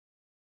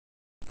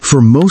For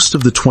most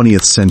of the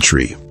 20th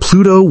century,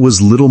 Pluto was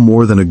little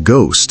more than a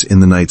ghost in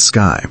the night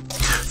sky.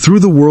 Through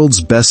the world's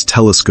best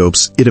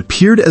telescopes, it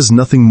appeared as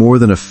nothing more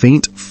than a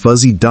faint,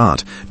 fuzzy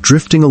dot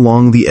drifting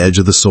along the edge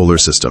of the solar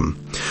system.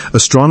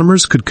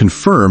 Astronomers could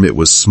confirm it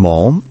was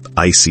small,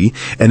 icy,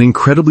 and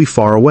incredibly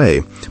far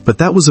away, but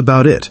that was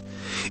about it.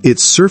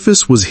 Its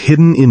surface was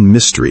hidden in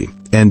mystery,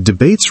 and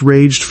debates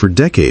raged for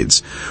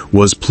decades.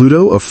 Was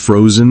Pluto a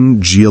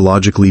frozen,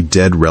 geologically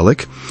dead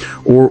relic,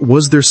 or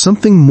was there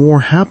something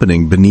more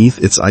happening beneath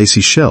its icy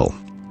shell?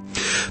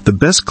 The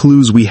best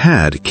clues we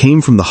had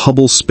came from the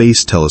Hubble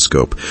Space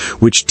Telescope,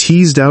 which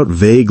teased out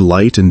vague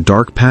light and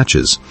dark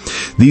patches.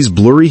 These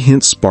blurry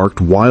hints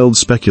sparked wild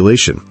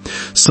speculation.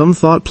 Some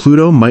thought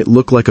Pluto might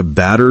look like a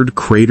battered,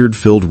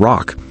 cratered-filled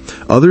rock.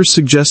 Others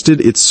suggested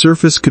its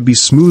surface could be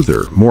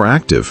smoother, more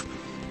active.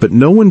 But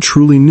no one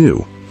truly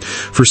knew.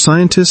 For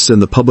scientists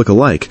and the public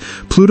alike,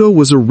 Pluto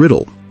was a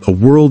riddle, a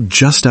world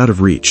just out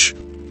of reach.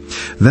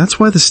 That's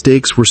why the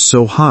stakes were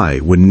so high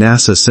when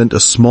NASA sent a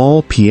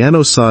small,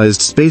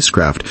 piano-sized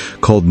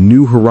spacecraft called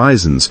New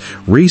Horizons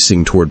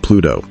racing toward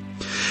Pluto.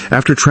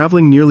 After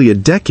traveling nearly a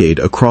decade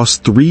across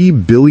 3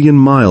 billion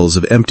miles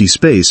of empty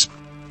space,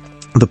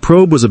 the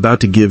probe was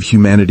about to give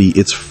humanity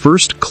its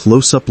first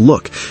close-up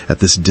look at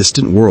this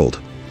distant world.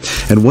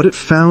 And what it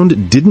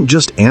found didn't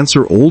just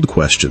answer old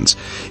questions.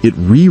 It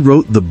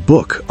rewrote the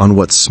book on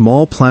what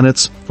small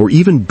planets, or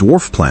even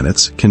dwarf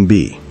planets, can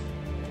be.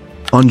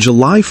 On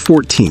July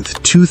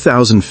 14th,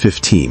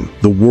 2015,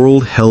 the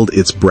world held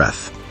its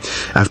breath.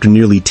 After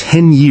nearly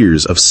 10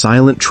 years of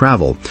silent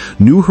travel,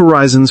 New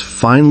Horizons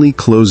finally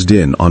closed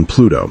in on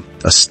Pluto,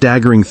 a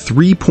staggering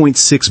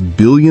 3.6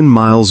 billion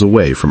miles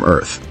away from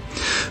Earth.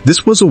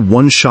 This was a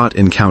one-shot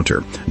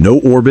encounter. No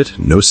orbit,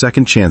 no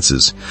second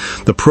chances.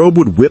 The probe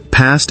would whip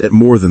past at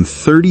more than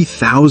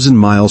 30,000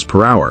 miles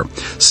per hour,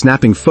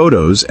 snapping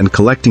photos and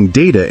collecting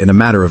data in a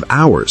matter of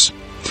hours.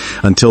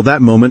 Until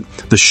that moment,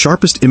 the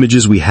sharpest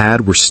images we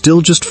had were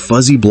still just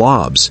fuzzy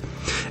blobs.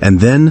 And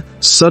then,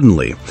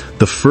 suddenly,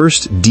 the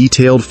first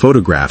detailed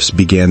photographs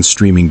began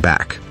streaming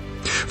back.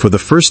 For the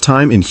first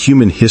time in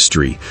human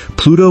history,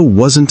 Pluto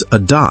wasn't a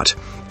dot.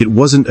 It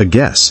wasn't a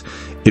guess.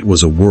 It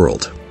was a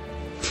world.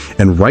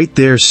 And right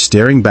there,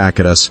 staring back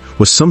at us,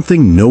 was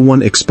something no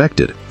one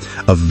expected.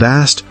 A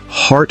vast,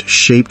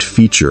 heart-shaped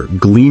feature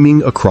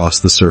gleaming across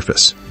the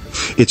surface.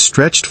 It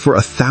stretched for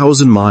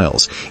 1,000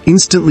 miles,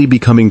 instantly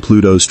becoming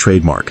Pluto's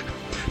trademark.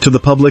 To the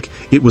public,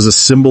 it was a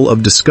symbol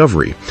of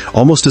discovery,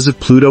 almost as if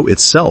Pluto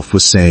itself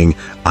was saying,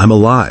 "I'm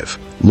alive.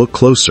 Look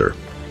closer."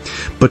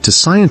 But to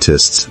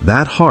scientists,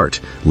 that heart,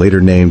 later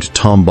named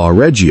Tombaugh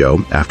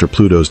Regio after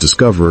Pluto's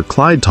discoverer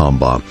Clyde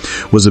Tombaugh,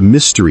 was a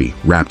mystery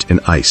wrapped in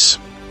ice.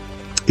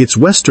 Its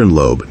western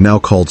lobe, now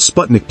called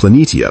Sputnik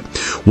Planitia,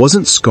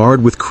 wasn't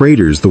scarred with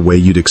craters the way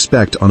you'd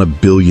expect on a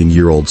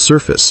billion-year-old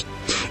surface.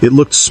 It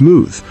looked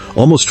smooth,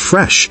 almost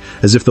fresh,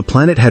 as if the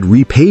planet had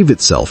repaved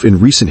itself in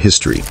recent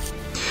history.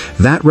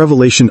 That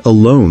revelation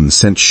alone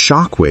sent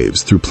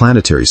shockwaves through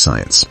planetary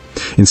science.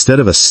 Instead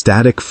of a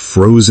static,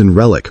 frozen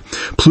relic,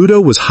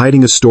 Pluto was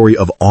hiding a story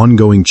of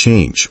ongoing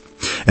change.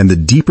 And the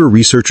deeper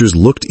researchers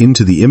looked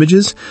into the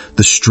images,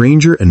 the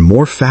stranger and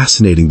more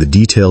fascinating the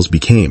details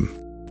became.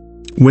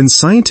 When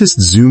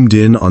scientists zoomed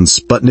in on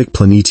Sputnik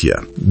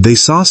Planitia, they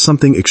saw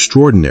something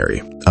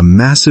extraordinary, a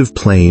massive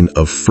plain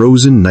of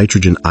frozen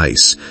nitrogen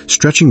ice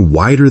stretching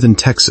wider than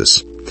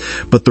Texas.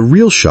 But the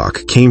real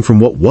shock came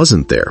from what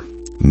wasn't there.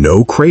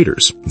 No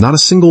craters, not a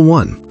single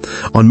one.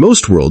 On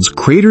most worlds,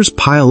 craters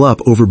pile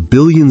up over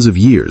billions of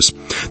years.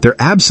 Their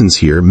absence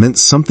here meant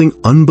something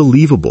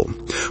unbelievable.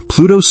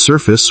 Pluto's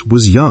surface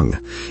was young.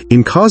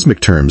 In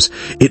cosmic terms,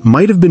 it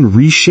might have been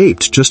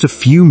reshaped just a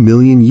few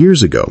million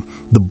years ago,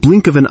 the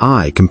blink of an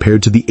eye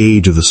compared to the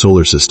age of the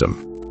solar system.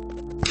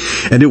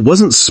 And it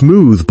wasn't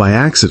smooth by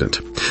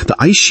accident. The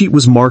ice sheet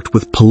was marked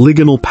with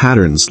polygonal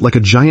patterns like a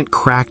giant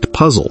cracked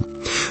puzzle.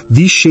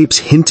 These shapes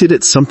hinted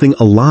at something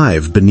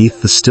alive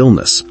beneath the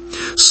stillness.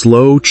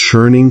 Slow,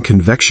 churning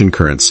convection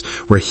currents,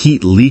 where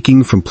heat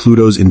leaking from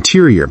Pluto's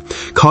interior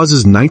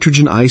causes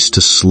nitrogen ice to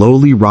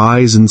slowly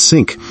rise and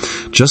sink,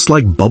 just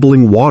like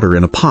bubbling water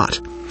in a pot.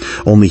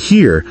 Only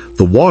here,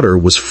 the water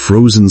was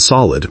frozen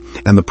solid,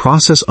 and the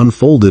process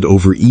unfolded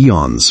over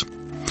eons.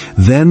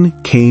 Then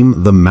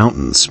came the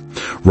mountains.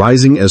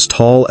 Rising as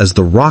tall as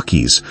the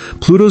Rockies,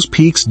 Pluto's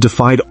peaks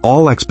defied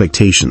all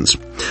expectations.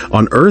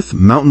 On Earth,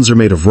 mountains are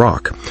made of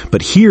rock,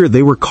 but here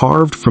they were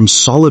carved from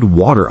solid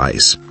water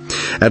ice.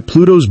 At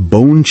Pluto's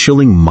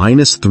bone-chilling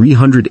minus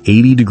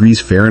 380 degrees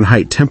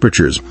Fahrenheit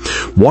temperatures,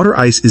 water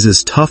ice is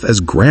as tough as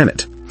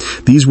granite.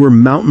 These were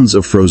mountains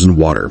of frozen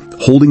water,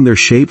 holding their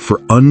shape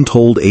for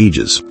untold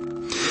ages.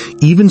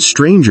 Even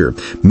stranger,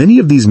 many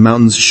of these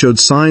mountains showed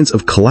signs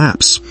of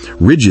collapse,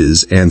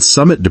 ridges and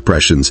summit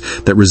depressions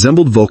that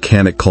resembled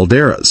volcanic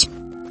calderas.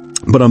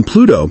 But on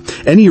Pluto,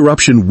 any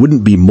eruption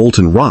wouldn't be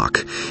molten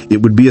rock.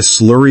 It would be a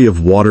slurry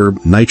of water,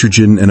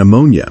 nitrogen, and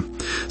ammonia.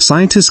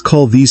 Scientists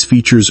call these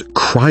features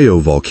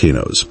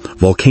cryovolcanoes,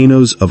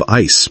 volcanoes of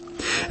ice.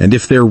 And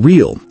if they're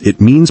real, it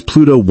means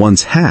Pluto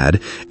once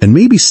had, and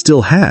maybe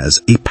still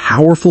has, a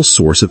powerful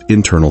source of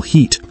internal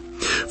heat.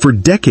 For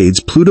decades,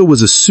 Pluto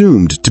was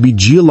assumed to be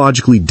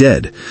geologically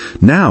dead.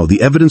 Now,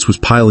 the evidence was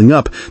piling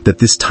up that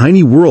this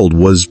tiny world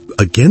was,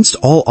 against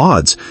all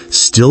odds,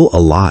 still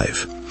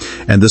alive.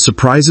 And the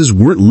surprises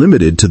weren't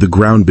limited to the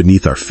ground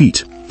beneath our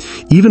feet.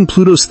 Even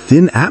Pluto's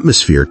thin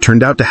atmosphere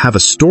turned out to have a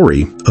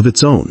story of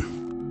its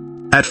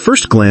own. At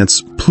first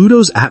glance,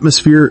 Pluto's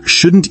atmosphere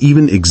shouldn't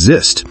even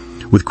exist.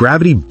 With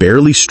gravity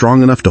barely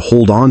strong enough to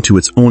hold on to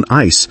its own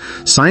ice,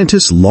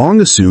 scientists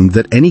long assumed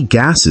that any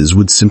gases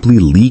would simply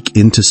leak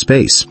into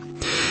space.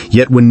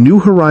 Yet when New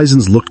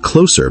Horizons looked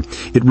closer,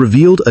 it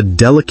revealed a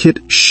delicate,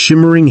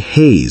 shimmering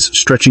haze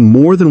stretching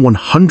more than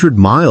 100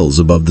 miles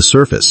above the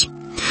surface.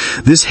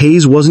 This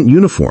haze wasn't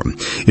uniform.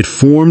 It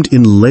formed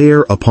in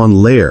layer upon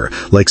layer,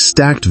 like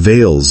stacked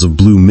veils of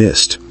blue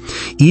mist.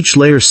 Each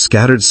layer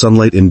scattered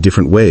sunlight in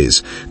different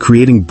ways,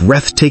 creating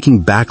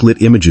breathtaking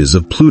backlit images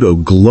of Pluto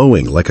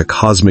glowing like a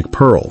cosmic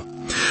pearl.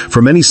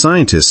 For many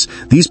scientists,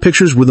 these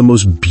pictures were the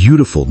most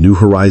beautiful New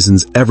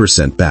Horizons ever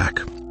sent back.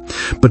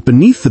 But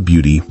beneath the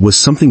beauty was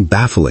something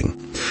baffling.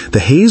 The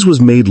haze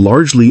was made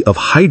largely of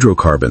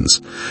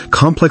hydrocarbons,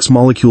 complex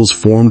molecules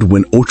formed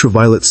when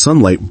ultraviolet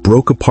sunlight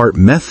broke apart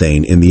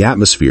methane in the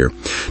atmosphere,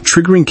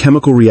 triggering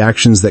chemical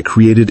reactions that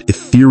created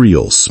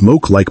ethereal,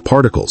 smoke-like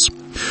particles.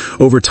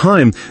 Over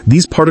time,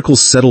 these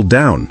particles settled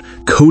down,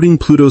 coating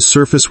Pluto's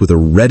surface with a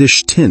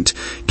reddish tint,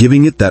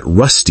 giving it that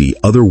rusty,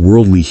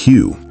 otherworldly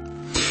hue.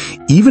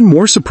 Even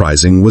more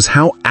surprising was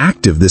how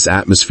active this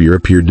atmosphere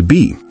appeared to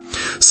be.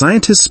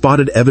 Scientists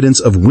spotted evidence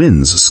of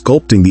winds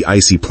sculpting the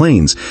icy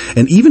plains,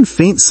 and even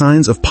faint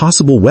signs of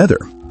possible weather.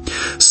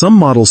 Some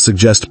models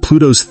suggest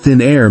Pluto's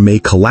thin air may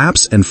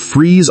collapse and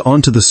freeze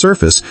onto the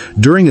surface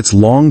during its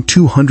long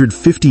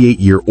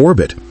 258-year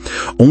orbit,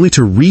 only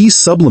to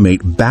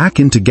re-sublimate back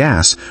into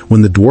gas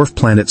when the dwarf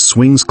planet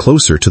swings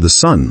closer to the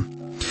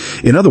Sun.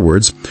 In other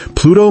words,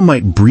 Pluto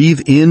might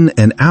breathe in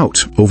and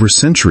out over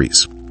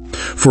centuries.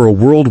 For a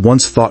world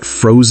once thought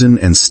frozen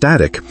and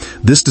static,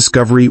 this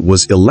discovery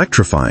was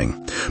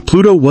electrifying.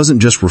 Pluto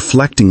wasn't just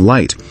reflecting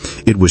light,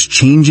 it was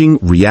changing,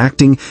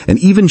 reacting, and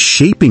even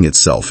shaping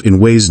itself in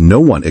ways no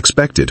one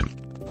expected.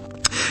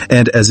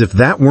 And as if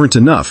that weren't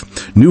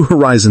enough, New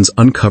Horizons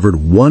uncovered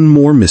one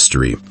more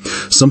mystery,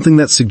 something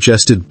that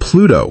suggested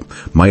Pluto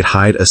might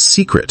hide a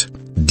secret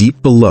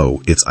deep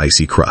below its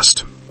icy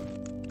crust.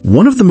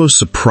 One of the most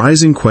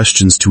surprising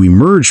questions to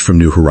emerge from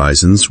New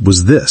Horizons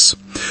was this: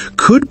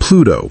 could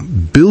Pluto,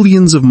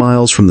 billions of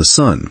miles from the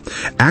Sun,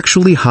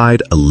 actually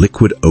hide a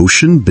liquid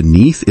ocean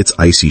beneath its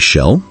icy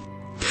shell?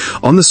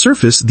 On the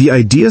surface, the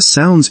idea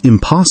sounds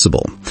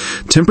impossible.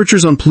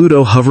 Temperatures on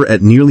Pluto hover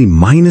at nearly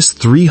minus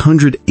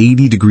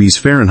 380 degrees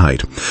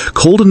Fahrenheit,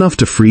 cold enough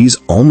to freeze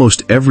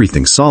almost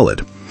everything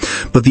solid.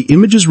 But the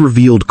images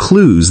revealed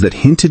clues that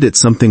hinted at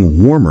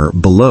something warmer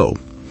below.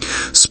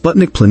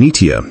 Sputnik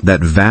Planitia, that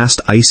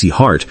vast icy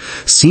heart,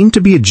 seemed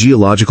to be a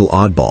geological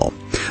oddball.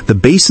 The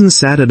basin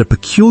sat at a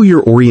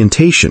peculiar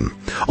orientation,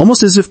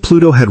 almost as if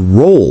Pluto had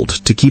rolled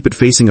to keep it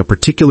facing a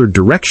particular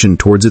direction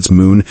towards its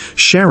moon,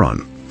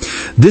 Charon.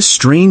 This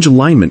strange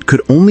alignment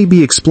could only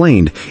be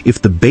explained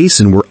if the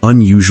basin were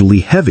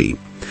unusually heavy.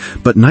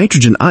 But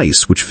nitrogen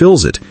ice, which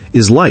fills it,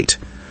 is light.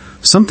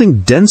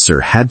 Something denser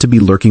had to be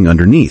lurking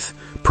underneath,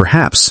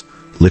 perhaps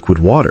liquid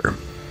water.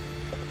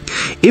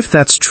 If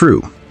that's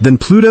true, then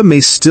Pluto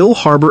may still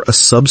harbor a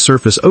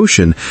subsurface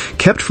ocean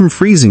kept from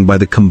freezing by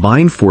the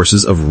combined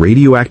forces of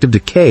radioactive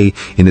decay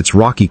in its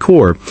rocky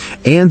core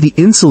and the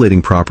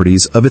insulating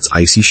properties of its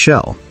icy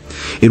shell.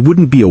 It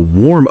wouldn't be a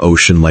warm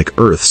ocean like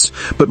Earth's,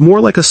 but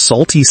more like a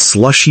salty,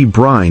 slushy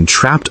brine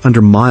trapped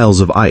under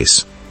miles of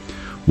ice.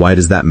 Why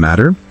does that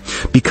matter?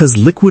 Because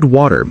liquid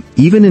water,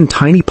 even in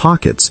tiny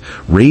pockets,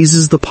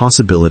 raises the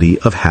possibility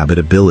of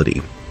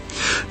habitability.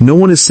 No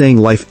one is saying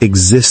life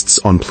exists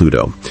on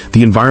Pluto.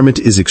 The environment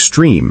is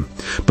extreme.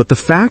 But the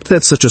fact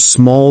that such a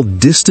small,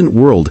 distant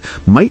world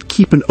might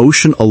keep an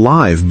ocean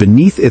alive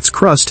beneath its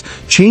crust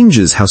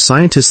changes how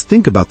scientists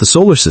think about the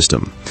solar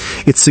system.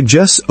 It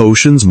suggests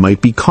oceans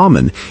might be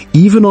common,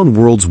 even on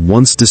worlds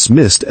once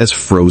dismissed as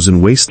frozen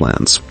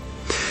wastelands.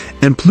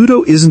 And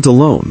Pluto isn't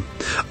alone.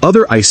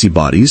 Other icy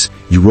bodies,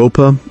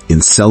 Europa,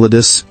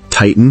 Enceladus,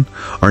 Titan,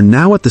 are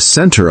now at the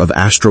center of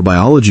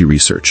astrobiology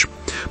research.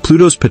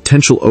 Pluto's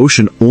potential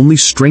ocean only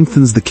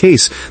strengthens the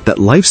case that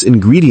life's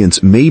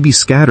ingredients may be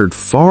scattered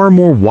far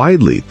more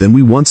widely than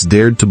we once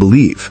dared to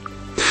believe.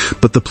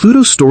 But the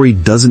Pluto story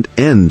doesn't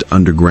end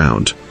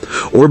underground.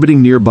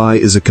 Orbiting nearby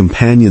is a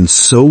companion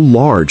so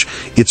large,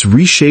 it's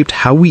reshaped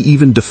how we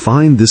even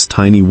define this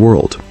tiny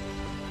world.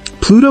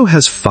 Pluto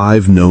has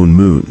 5 known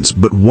moons,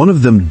 but one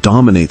of them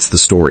dominates the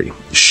story,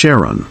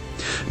 Charon.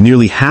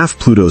 Nearly half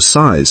Pluto's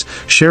size,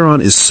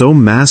 Charon is so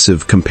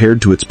massive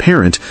compared to its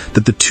parent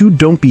that the two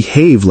don't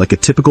behave like a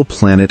typical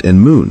planet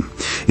and moon.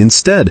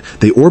 Instead,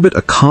 they orbit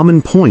a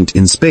common point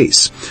in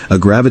space, a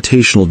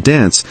gravitational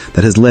dance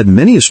that has led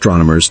many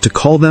astronomers to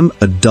call them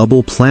a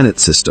double planet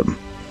system.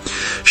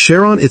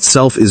 Charon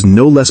itself is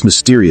no less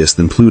mysterious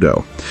than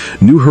Pluto.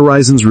 New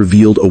Horizons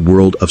revealed a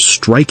world of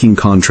striking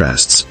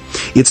contrasts.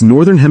 Its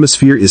northern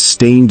hemisphere is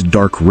stained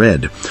dark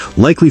red,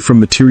 likely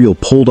from material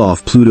pulled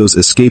off Pluto's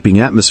escaping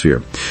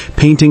atmosphere,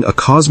 painting a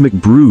cosmic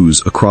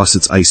bruise across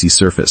its icy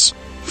surface.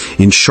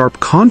 In sharp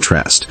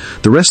contrast,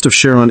 the rest of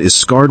Charon is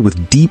scarred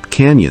with deep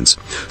canyons,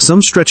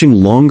 some stretching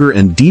longer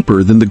and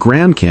deeper than the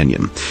Grand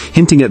Canyon,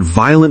 hinting at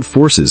violent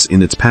forces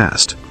in its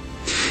past.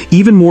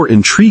 Even more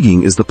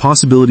intriguing is the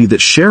possibility that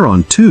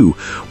Charon, too,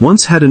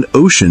 once had an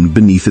ocean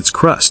beneath its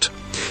crust.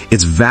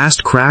 Its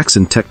vast cracks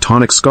and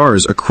tectonic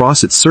scars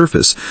across its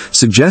surface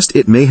suggest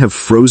it may have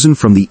frozen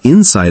from the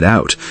inside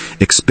out,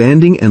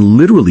 expanding and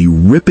literally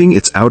ripping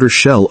its outer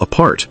shell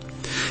apart.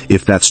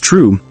 If that's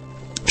true,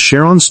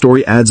 Charon's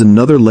story adds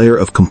another layer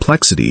of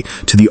complexity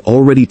to the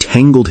already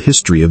tangled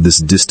history of this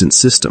distant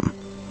system.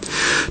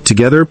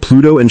 Together,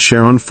 Pluto and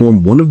Charon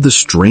form one of the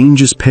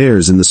strangest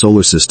pairs in the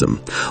solar system,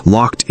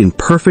 locked in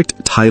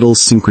perfect tidal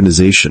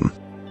synchronization.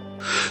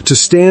 To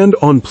stand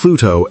on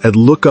Pluto and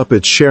look up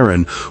at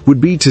Charon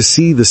would be to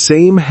see the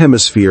same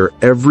hemisphere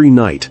every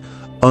night,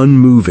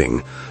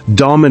 unmoving,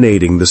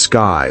 dominating the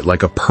sky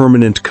like a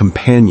permanent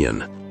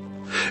companion.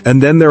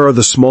 And then there are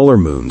the smaller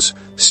moons,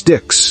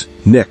 Styx,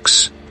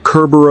 Nix,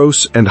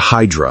 Kerberos, and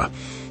Hydra.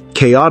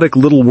 Chaotic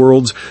little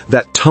worlds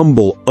that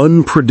tumble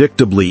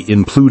unpredictably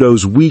in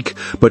Pluto's weak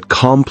but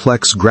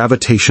complex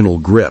gravitational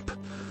grip.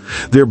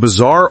 Their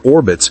bizarre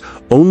orbits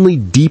only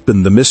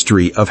deepen the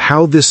mystery of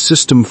how this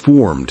system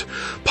formed,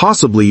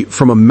 possibly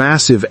from a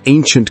massive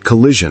ancient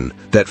collision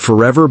that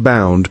forever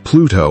bound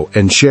Pluto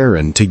and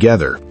Charon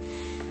together.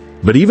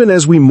 But even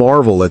as we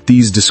marvel at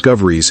these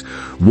discoveries,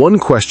 one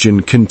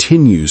question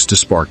continues to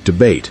spark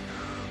debate.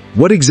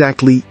 What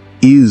exactly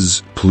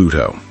is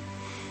Pluto?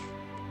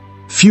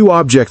 Few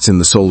objects in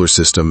the solar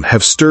system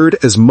have stirred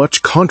as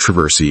much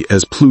controversy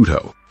as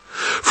Pluto.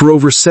 For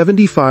over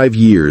 75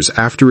 years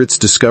after its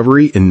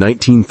discovery in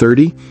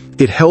 1930,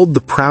 it held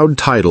the proud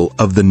title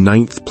of the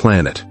ninth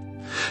planet.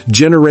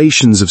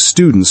 Generations of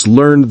students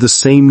learned the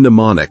same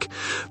mnemonic,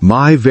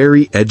 "My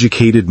very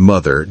educated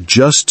mother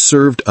just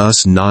served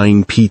us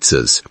 9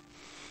 pizzas."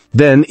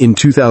 Then, in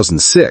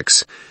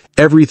 2006,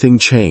 everything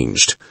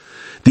changed.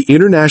 The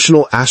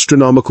International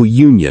Astronomical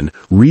Union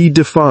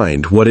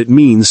redefined what it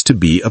means to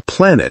be a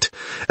planet,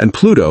 and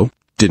Pluto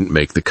didn't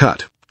make the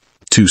cut.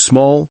 Too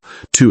small,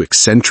 too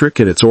eccentric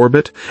in its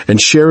orbit,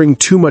 and sharing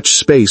too much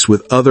space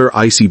with other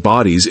icy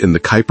bodies in the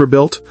Kuiper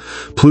Belt,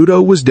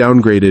 Pluto was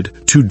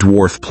downgraded to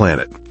dwarf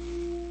planet.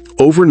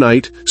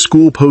 Overnight,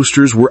 school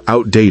posters were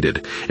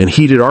outdated, and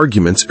heated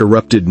arguments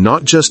erupted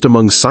not just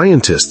among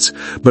scientists,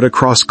 but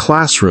across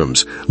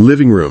classrooms,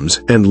 living rooms,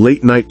 and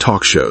late-night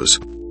talk shows.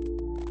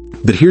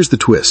 But here's the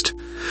twist.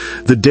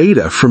 The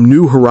data from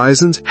New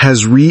Horizons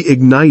has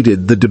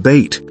reignited the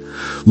debate.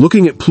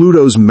 Looking at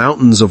Pluto's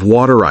mountains of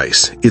water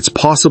ice, its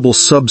possible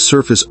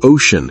subsurface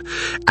ocean,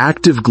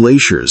 active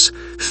glaciers,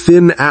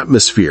 thin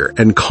atmosphere,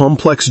 and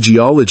complex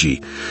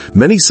geology,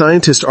 many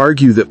scientists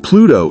argue that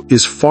Pluto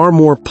is far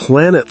more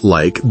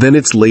planet-like than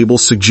its label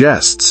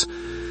suggests.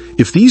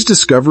 If these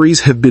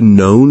discoveries had been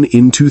known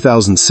in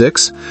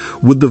 2006,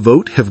 would the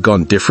vote have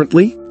gone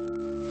differently?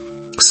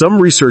 Some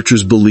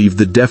researchers believe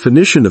the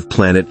definition of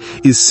planet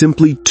is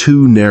simply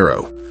too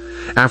narrow.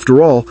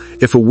 After all,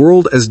 if a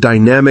world as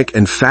dynamic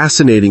and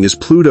fascinating as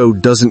Pluto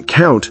doesn't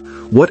count,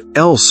 what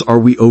else are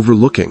we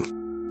overlooking?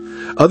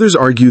 Others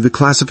argue the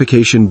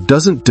classification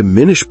doesn't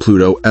diminish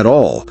Pluto at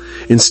all.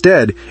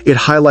 Instead, it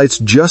highlights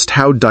just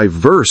how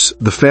diverse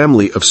the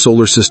family of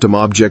solar system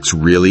objects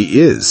really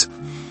is.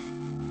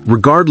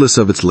 Regardless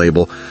of its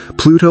label,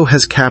 Pluto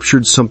has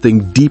captured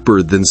something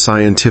deeper than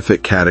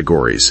scientific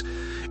categories.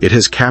 It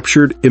has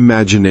captured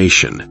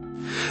imagination.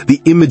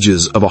 The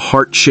images of a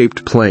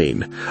heart-shaped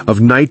plain,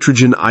 of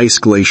nitrogen ice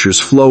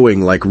glaciers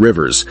flowing like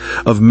rivers,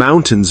 of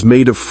mountains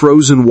made of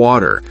frozen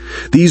water,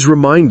 these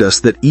remind us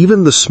that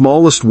even the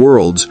smallest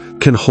worlds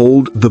can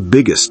hold the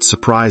biggest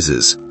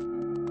surprises.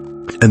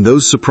 And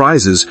those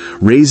surprises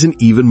raise an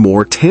even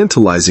more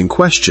tantalizing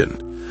question.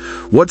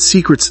 What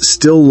secrets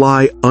still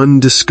lie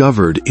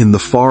undiscovered in the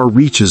far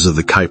reaches of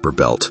the Kuiper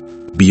Belt,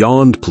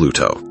 beyond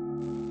Pluto?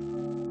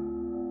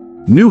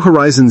 New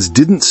Horizons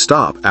didn't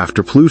stop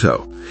after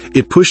Pluto.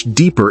 It pushed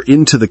deeper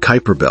into the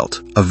Kuiper Belt,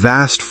 a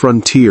vast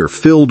frontier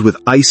filled with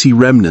icy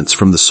remnants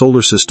from the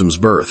solar system's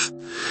birth.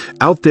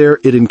 Out there,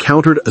 it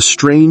encountered a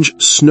strange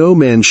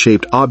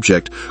snowman-shaped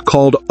object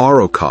called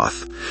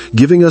Arrokoth,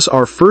 giving us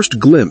our first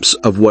glimpse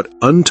of what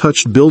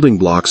untouched building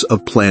blocks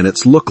of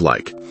planets look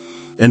like.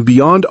 And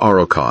beyond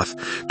Arrokoth,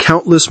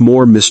 countless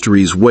more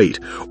mysteries wait,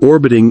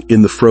 orbiting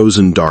in the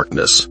frozen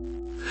darkness.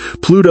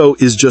 Pluto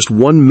is just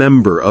one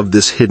member of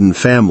this hidden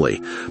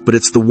family, but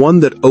it's the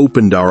one that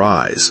opened our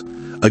eyes.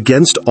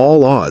 Against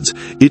all odds,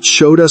 it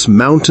showed us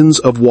mountains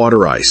of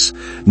water ice,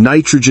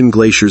 nitrogen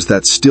glaciers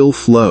that still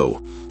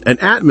flow, an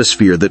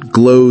atmosphere that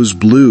glows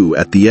blue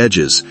at the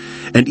edges,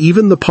 and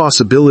even the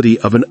possibility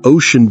of an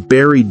ocean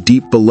buried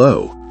deep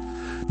below.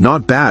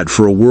 Not bad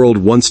for a world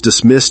once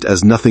dismissed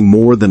as nothing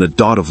more than a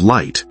dot of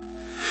light.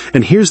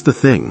 And here's the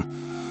thing.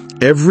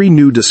 Every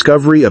new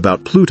discovery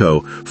about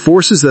Pluto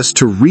forces us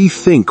to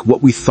rethink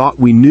what we thought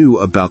we knew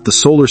about the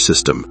solar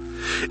system.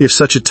 If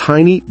such a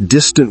tiny,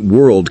 distant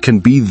world can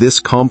be this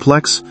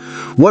complex,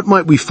 what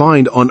might we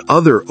find on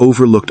other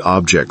overlooked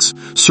objects,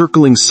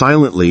 circling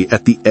silently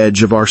at the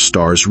edge of our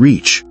star's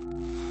reach?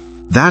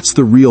 That's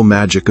the real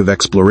magic of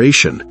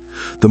exploration.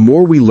 The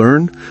more we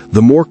learn,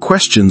 the more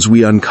questions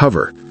we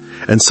uncover.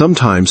 And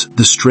sometimes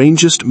the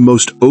strangest,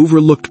 most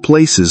overlooked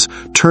places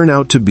turn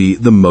out to be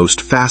the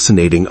most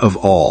fascinating of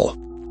all.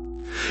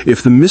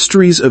 If the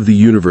mysteries of the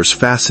universe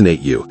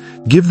fascinate you,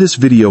 give this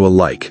video a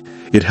like.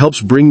 It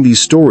helps bring these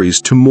stories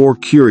to more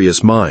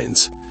curious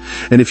minds.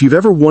 And if you've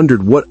ever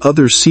wondered what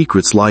other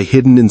secrets lie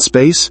hidden in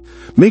space,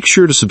 make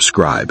sure to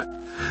subscribe.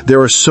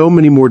 There are so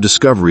many more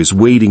discoveries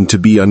waiting to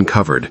be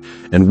uncovered,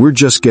 and we're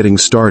just getting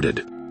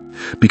started.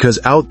 Because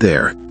out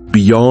there,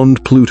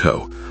 beyond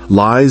Pluto,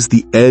 lies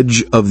the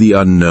edge of the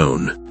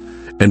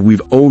unknown, and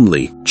we've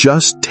only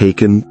just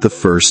taken the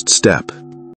first step.